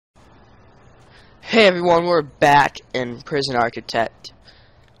Hey everyone, we're back in Prison Architect.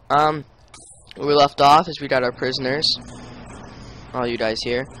 Where we left off is we got our prisoners. All you guys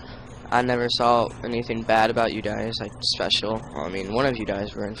here. I never saw anything bad about you guys, like special. I mean, one of you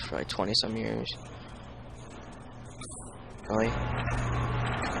guys were in for like 20 some years. Really?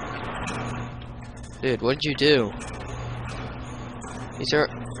 Dude, what did you do? These are...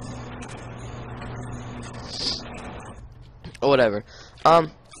 Oh, whatever.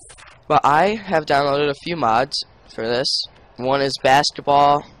 But I have downloaded a few mods for this. One is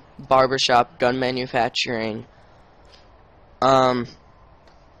basketball, barbershop, gun manufacturing, a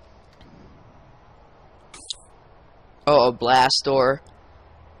blast door,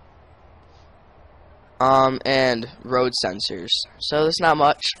 and road sensors. So there's not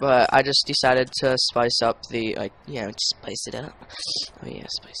much, but I just decided to spice up the, spice it up. Oh yeah,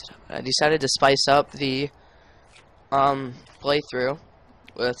 spice it up. I decided to spice up the, playthrough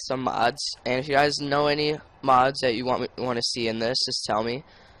with some mods, and if you guys know any mods that you want to see in this, just tell me,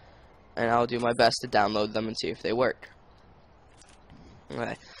 and I'll do my best to download them and see if they work.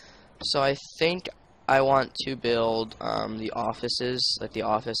 Okay, so I think I want to build the offices, like the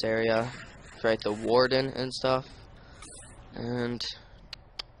office area for like the warden and stuff, and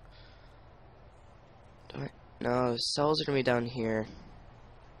no, cells are gonna be down here.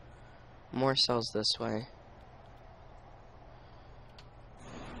 More cells this way.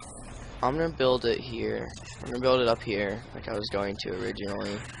 I'm gonna build it here. I'm gonna build it up here, like I was going to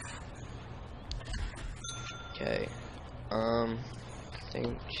originally. Okay.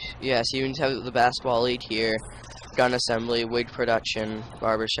 Yeah, so you can have the basketball league here, gun assembly, wig production,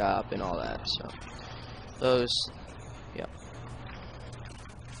 barbershop, and all that. So, those, yep.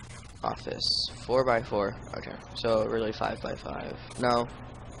 Office, 4x4. Okay, so really 5x5. No.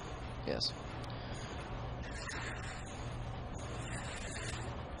 Yes.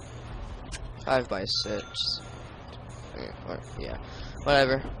 5x6. Yeah,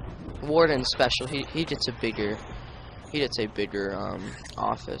 whatever. Warden special. He gets a bigger. He gets a bigger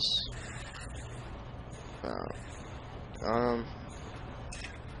office.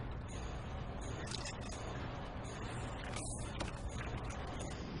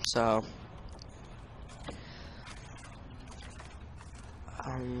 So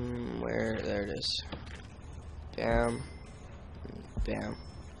where there it is. Bam. Bam.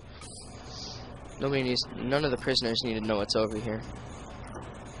 None of the prisoners need to know what's over here.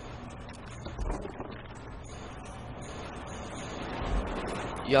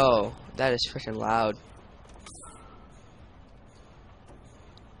 Yo, that is freaking loud.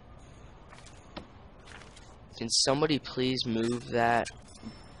 Can somebody please move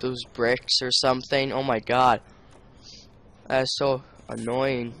those bricks or something? Oh my god. That is so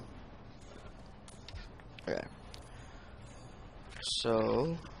annoying. Okay.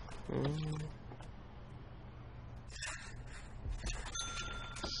 So...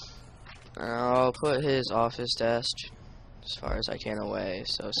 I'll put his office desk as far as I can away,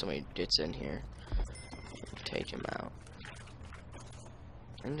 so if somebody gets in here, take him out.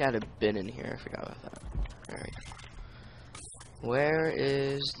 I got a bin in here, I forgot about that. There we go. Where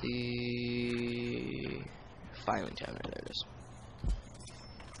is the filing cabinet? There it is.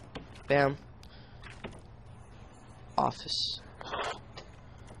 Bam. Office.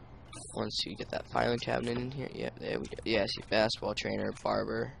 Once you get that filing cabinet in here, yeah, there we go. Yeah, see, basketball trainer,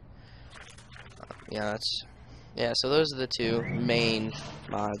 barber. Yeah, so those are the two main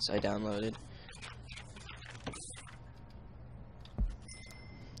mods I downloaded.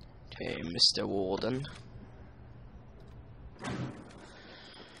 Okay, Mr. Warden.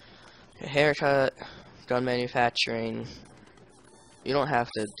 Haircut, gun manufacturing. You don't have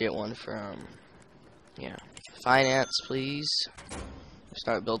to get one from, finance, please.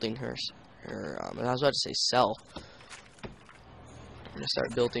 Start building her I was about to say cell. I'm gonna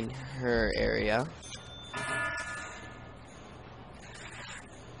start building her area.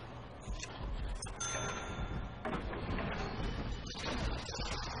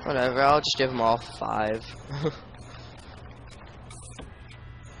 Whatever, I'll just give them all 5.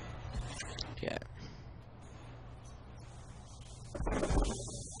 Okay.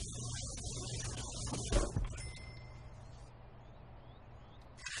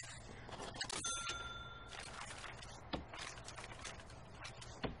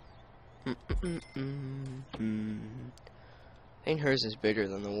 I think hers is bigger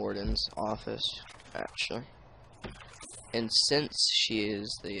than the warden's office, actually. And since she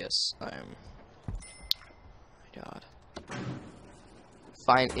is the my god.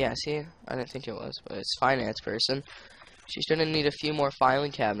 Yeah, see, I didn't think it was, but it's finance person. She's gonna need a few more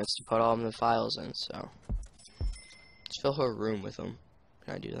filing cabinets to put all of the files in, so let's fill her room with them.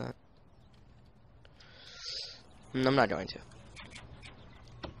 Can I do that? I'm not going to.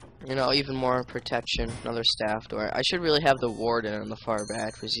 You know, even more protection, another staff door. I should really have the warden on the far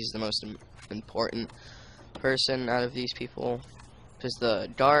back, because he's the most important person out of these people. Because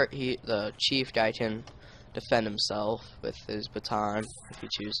the chief guy can defend himself with his baton, if he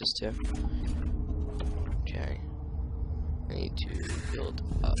chooses to. Okay. I need to build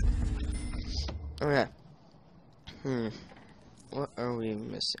up. Okay. What are we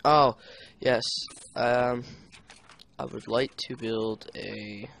missing? Oh, yes. I would like to build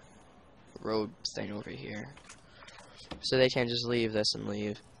a road thing over here, so they can't just leave this and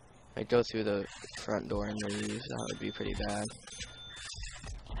leave. Like, go through the front door and leave. That would be pretty bad.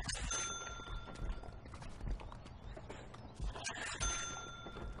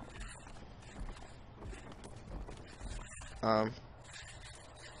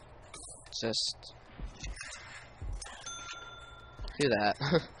 Just do that.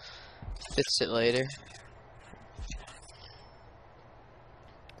 Fix it later.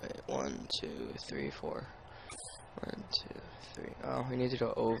 Wait, 1, 2, 3, 4. 1, 2, 3. Oh, we need to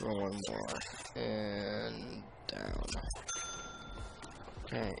go over one more. And down.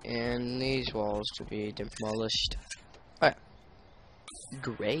 Okay, and these walls to be demolished. Alright.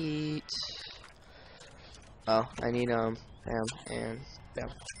 Great. Oh, I need, bam, and bam.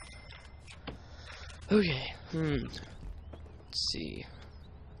 Okay, let's see.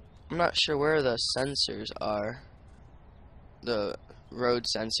 I'm not sure where the sensors are. The road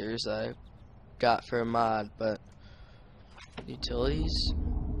sensors that I got for a mod, but utilities.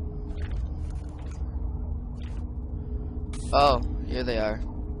 Oh, here they are.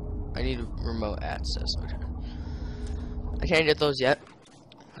 I need remote access. Okay. I can't get those yet.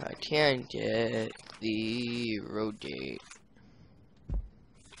 I can get the road gate.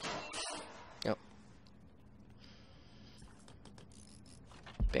 Yep.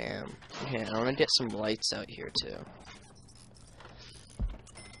 Bam. Okay, I want to get some lights out here too,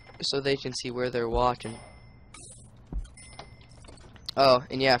 so they can see where they're walking. Oh,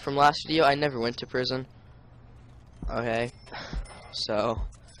 and yeah, from last video, I never went to prison. Okay, so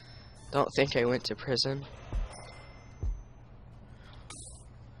don't think I went to prison.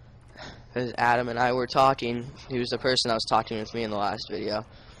 Because Adam and I were talking. He was the person that was talking with me in the last video.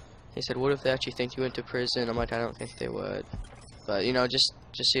 He said, "What if they actually think you went to prison?" I'm like, "I don't think they would." But you know, just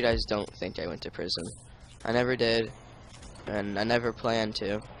so you guys don't think I went to prison. I never did, and I never plan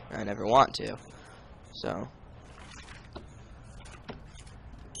to. I never want to. So,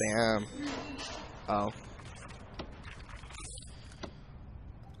 bam. Oh.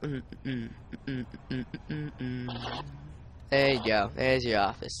 There you go. There's your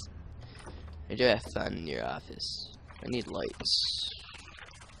office. You do have fun in your office. I need lights.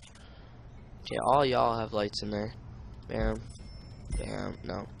 Okay, all y'all have lights in there. Bam. Bam.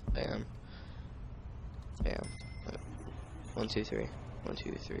 No. Bam. Bam. 1, 2, 3. 1,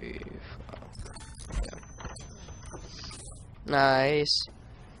 2, 3, 4. Bam. Nice.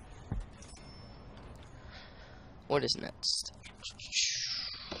 What is next?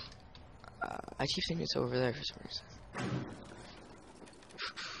 I keep thinking it's over there for some reason.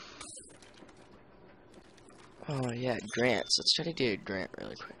 Oh yeah, grants. Let's try to do a grant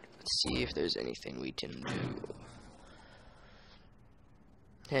really quick. Let's see if there's anything we can do.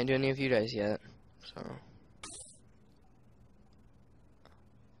 Can't do any of you guys yet, so.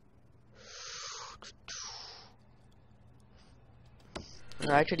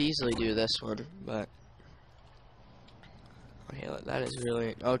 I could easily do this one, but. Okay, that is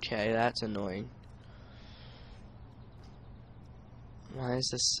really. Okay, that's annoying. Why is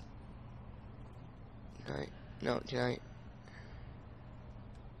this? No, can I?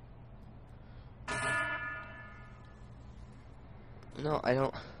 No, I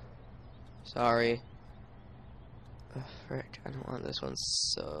don't. Sorry. Oh, frick, I don't want this one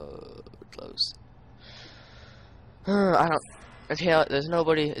so close. I don't. Okay, there's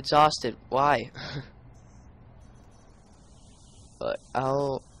nobody exhausted. Why? But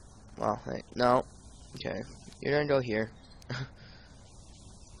I'll. Well, wait, no. Okay, you're gonna go here.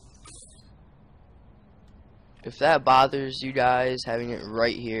 If that bothers you guys, having it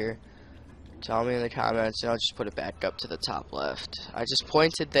right here, tell me in the comments, and I'll just put it back up to the top left. I just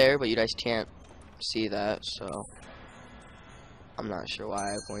pointed there, but you guys can't see that, so I'm not sure why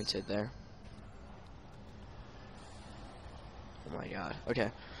I pointed there. Oh my god. Okay.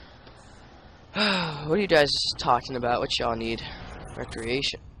 What are you guys talking about? What y'all need?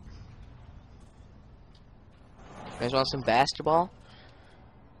 Recreation. You guys want some basketball?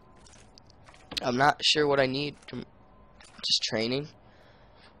 I'm not sure what I need. Just training.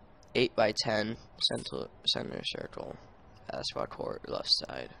 8 by 10 center circle. Basketball court, left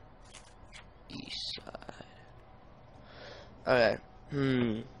side, east side. Okay.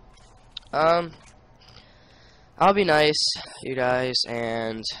 I'll be nice, you guys,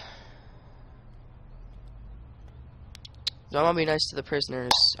 and I'm gonna be nice to the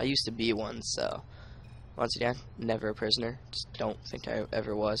prisoners. I used to be one, so once again, never a prisoner. Just don't think I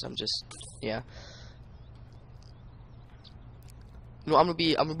ever was. I'm just, yeah. No, I'm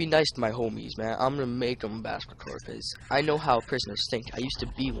gonna be nice to my homies, man. I'm gonna make them basketball court because I know how prisoners think. I used to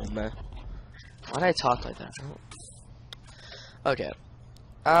be one, man. Why did I talk like that? Okay.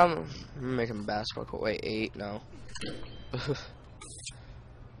 I'm making them basketball court. Wait, 8? No.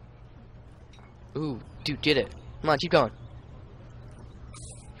 Ooh, dude, get it. Come on, keep going.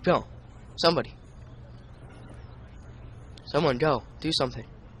 Keep going. Somebody. Someone go. Do something.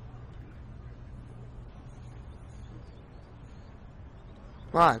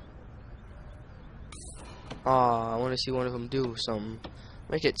 Come on. Aw, I want to see one of them do something.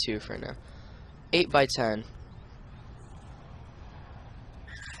 Make it 2 for now. 8 by 10.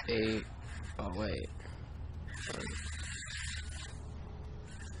 8. Oh, wait.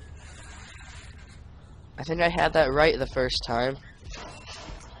 I think I had that right the first time.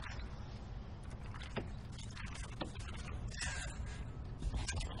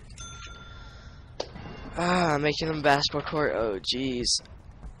 Making them basketball court. Oh, jeez.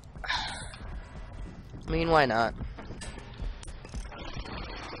 I mean, why not?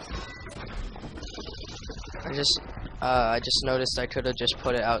 I just noticed I could have just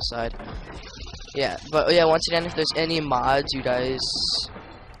put it outside. Yeah, but yeah, once again, if there's any mods you guys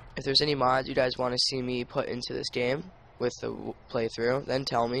want to see me put into this game with the playthrough, then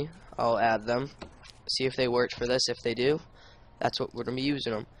tell me. I'll add them. See if they worked for this. If they do, that's what we're gonna be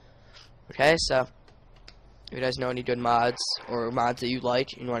using them. Okay, so if you guys know any good mods or mods that you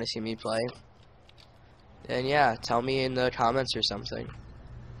like and you want to see me play, then yeah, tell me in the comments or something.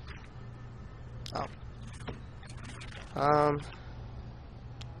 Oh.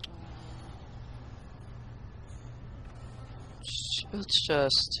 Let's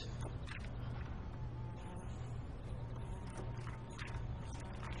just...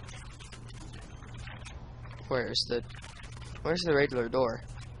 Where's the regular door?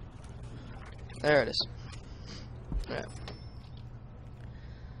 There it is. Yeah.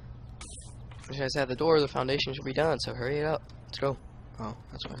 You guys have the door, the foundation should be done, so hurry it up. Let's go. Oh,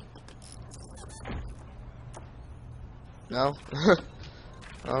 that's fine. No?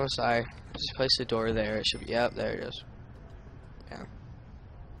 Oh, sorry. Just place the door there. It should be, yep, there it is. Yeah.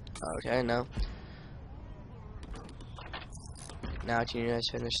 Okay, no. Now can you guys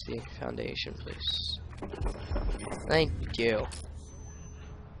finish the foundation, please? Thank you.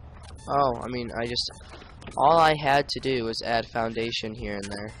 Oh, I mean, all I had to do was add foundation here and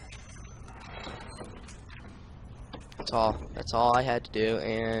there. That's all I had to do,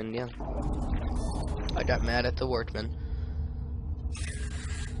 and yeah. I got mad at the workmen.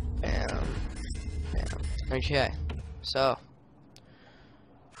 Bam. Bam. Okay, so.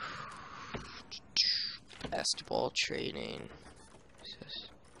 Basketball training.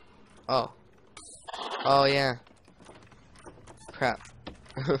 Oh. Oh, yeah. Crap.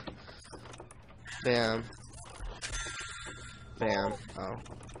 Bam. Bam. Oh.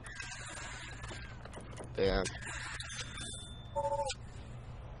 Bam.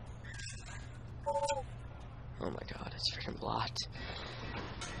 Oh my god, it's freaking blocked.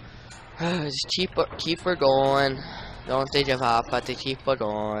 Just keep her going. Don't they give up, but they keep her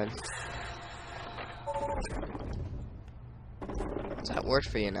going. Does that work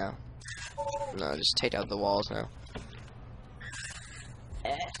for you now? No, just take out the walls now.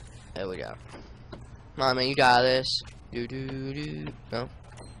 There we go. Come on, man, you got this. No?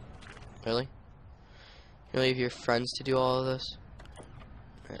 Really? You leave your friends to do all of this?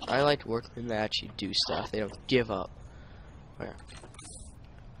 I like workmen that actually do stuff. They don't give up. Okay.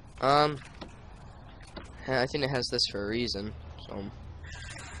 I think it has this for a reason. So,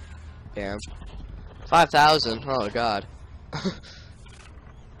 bam. 5,000. Oh god.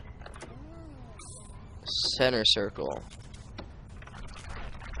 Center circle.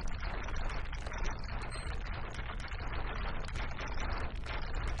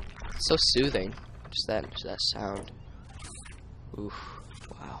 It's so soothing. Just that sound. Oof.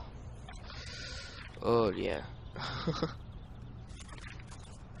 Wow. Oh yeah.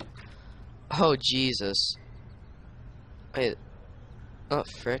 Oh Jesus. Wait. Oh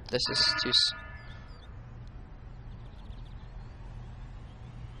frick, this is too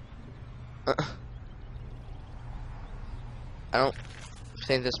I don't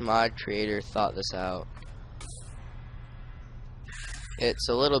think this mod creator thought this out. It's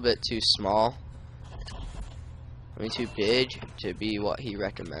a little bit too small. I mean, too big to be what he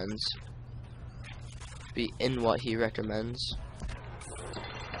recommends. be in what he recommends.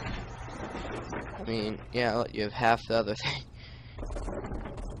 I mean, yeah, you have half the other thing.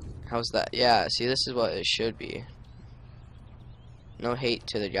 How's that? Yeah, see, this is what it should be. No hate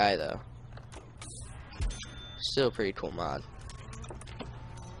to the guy, though. Still a pretty cool mod.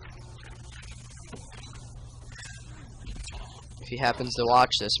 If he happens to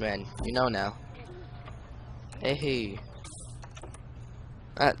watch this, man, you know now. Hey.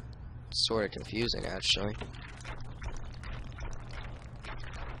 That's sort of confusing, actually.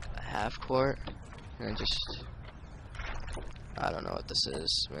 A half court? And I don't know what this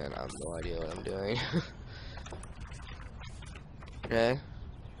is, man. I have no idea what I'm doing. Okay.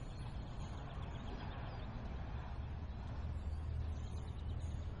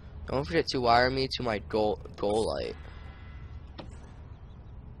 Don't forget to wire me to my goal light.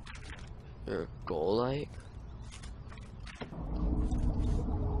 Your goal light?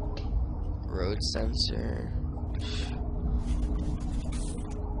 Road sensor.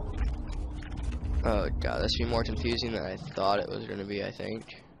 Oh god, this would be more confusing than I thought it was gonna be, I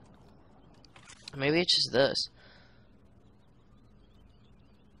think. Maybe it's just this.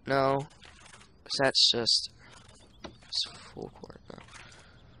 No. 'Cause that's just it's full court now.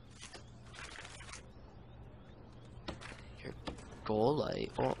 Your goal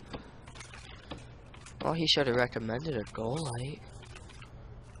light. Well, he should have recommended a goal light.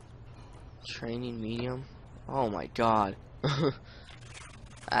 Training medium. Oh my god.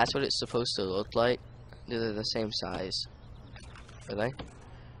 That's what it's supposed to look like. They're the same size. Are they?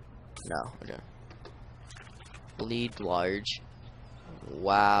 No. Okay. Lead large.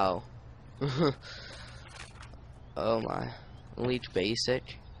 Wow. Oh my. Lead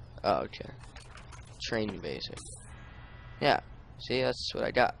basic. Oh, okay. Training basic. Yeah. See, that's what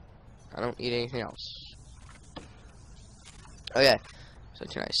I got. I don't need anything else. Okay. So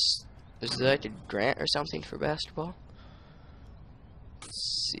can is there like a grant or something for basketball?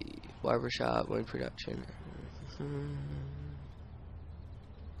 Let's see. Barbershop, wing production.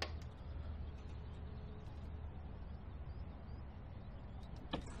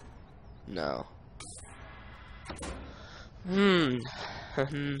 No.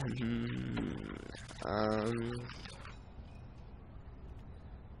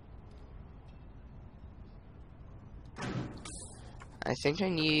 I think I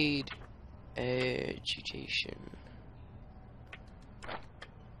need education.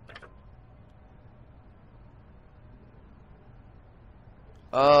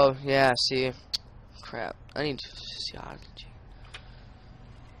 Oh, yeah, see. Crap. I need physiology.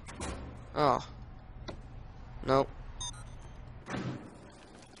 Oh. Nope. I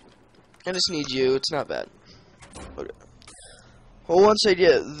just need you. It's not bad. Okay. Well, once I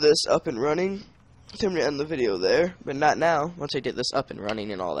get this up and running, I'm going to end the video there. But not now. Once I get this up and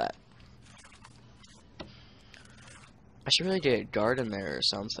running and all that. I should really get a garden there or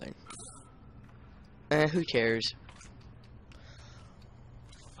something. Who cares?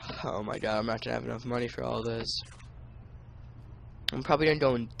 Oh my god, I'm not gonna have enough money for all this. I'm probably gonna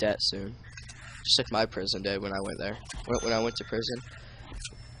go in debt soon. Just like my prison did when I went there. When I went to prison.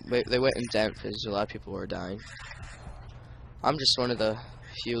 They went in debt because a lot of people were dying. I'm just one of the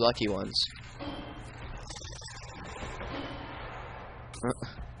few lucky ones.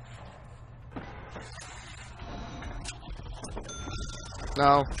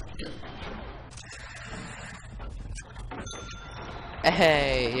 No.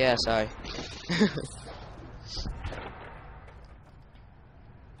 Hey, yeah, sorry.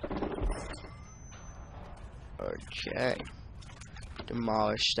 Okay.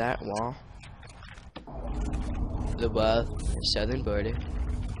 Demolish that wall. The wall, the southern border.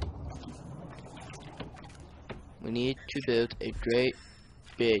 We need to build a great,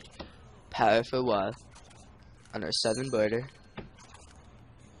 big, powerful wall on our southern border.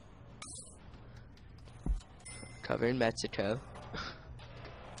 Covering Mexico.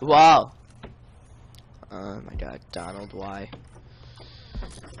 Wow. Oh my god, Donald, why?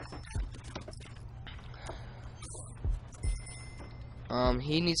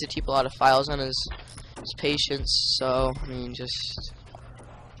 He needs to keep a lot of files on his patients, so, I mean, just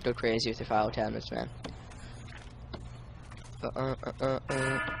go crazy with your file cabinets, man.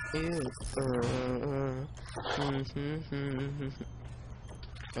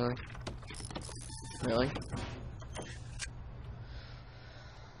 Really? Really?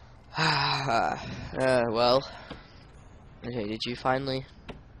 Well, okay, did you finally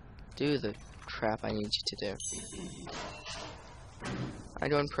do the crap I need you to do? I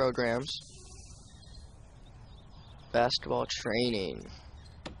go in programs, basketball training,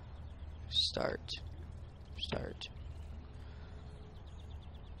 start,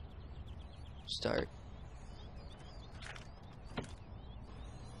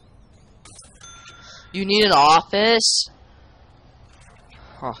 You need an office?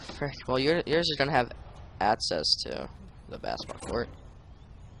 Oh, frick. Well, yours is gonna have access to the basketball court.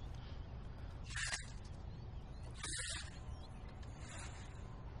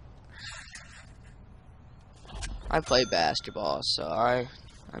 I play basketball, so I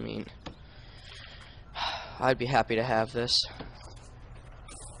mean, I'd be happy to have this.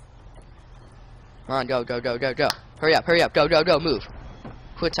 Come on, go, go, go, go, go. Hurry up, go, go, go, move.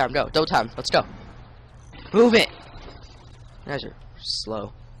 Quit time, go, double time, let's go. Move it! You guys are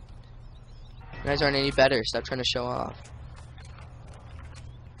slow. You guys aren't any better, stop trying to show off.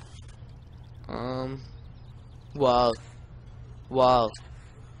 Wall. Wall.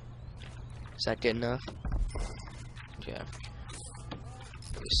 Is that good enough? Yeah.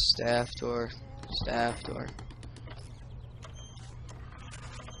 Staff door. Staff door.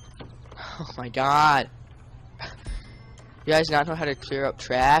 Oh my god. You guys not know how to clear up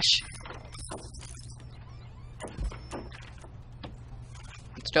trash?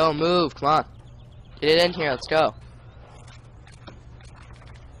 Let's go, move, come on. Get it in here, let's go.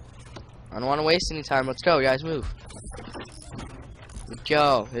 I don't want to waste any time, let's go, guys, move. Let's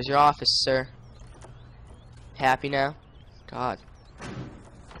go, there's your office, sir. Happy now? God.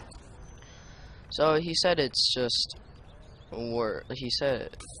 So he said it's just work. He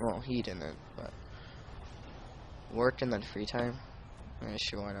said, well, he didn't, but work and then free time. Yeah,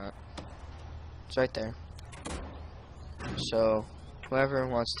 sure, why not? It's right there. So whoever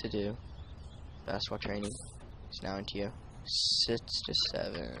wants to do basketball training is now into you. 6 to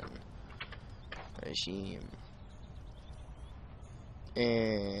 7 regime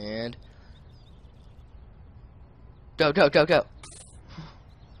and go, go, go, go.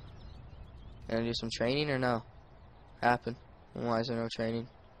 Gonna do some training or no? Happen. Why is there no training?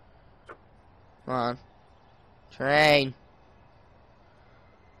 Come on. Train.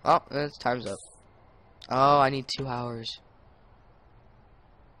 Oh, it's time's up. Oh, I need 2 hours.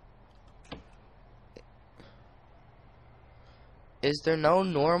 Is there no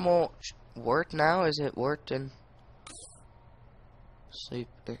normal work now? Is it worked and sleep?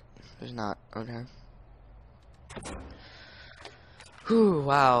 There's not. Okay. Whew,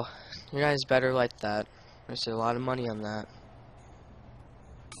 wow. You guys better like that. There's a lot of money on that.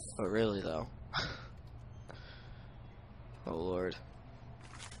 But really, though. Oh, Lord.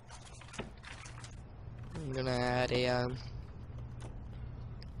 I'm gonna add a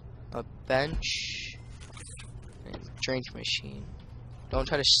bench and drink machine. Don't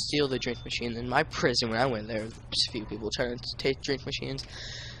try to steal the drink machine. In my prison, when I went there, just a few people trying to take drink machines.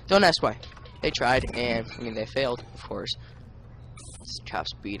 Don't ask why. They tried, and I mean, they failed, of course. The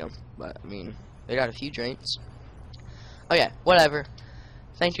cops beat them, but I mean, they got a few drinks. Oh yeah, whatever.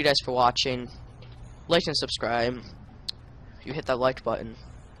 Thank you guys for watching. Like and subscribe. If you hit that like button,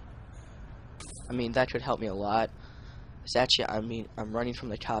 I mean, that could help me a lot. It's actually, I mean, I'm running from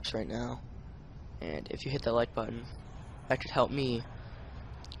the cops right now, and if you hit the like button, that could help me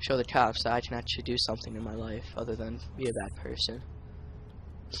show the cops that I can actually do something in my life other than be a bad person.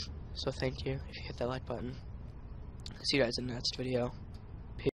 So thank you if you hit that like button. See you guys in the next video.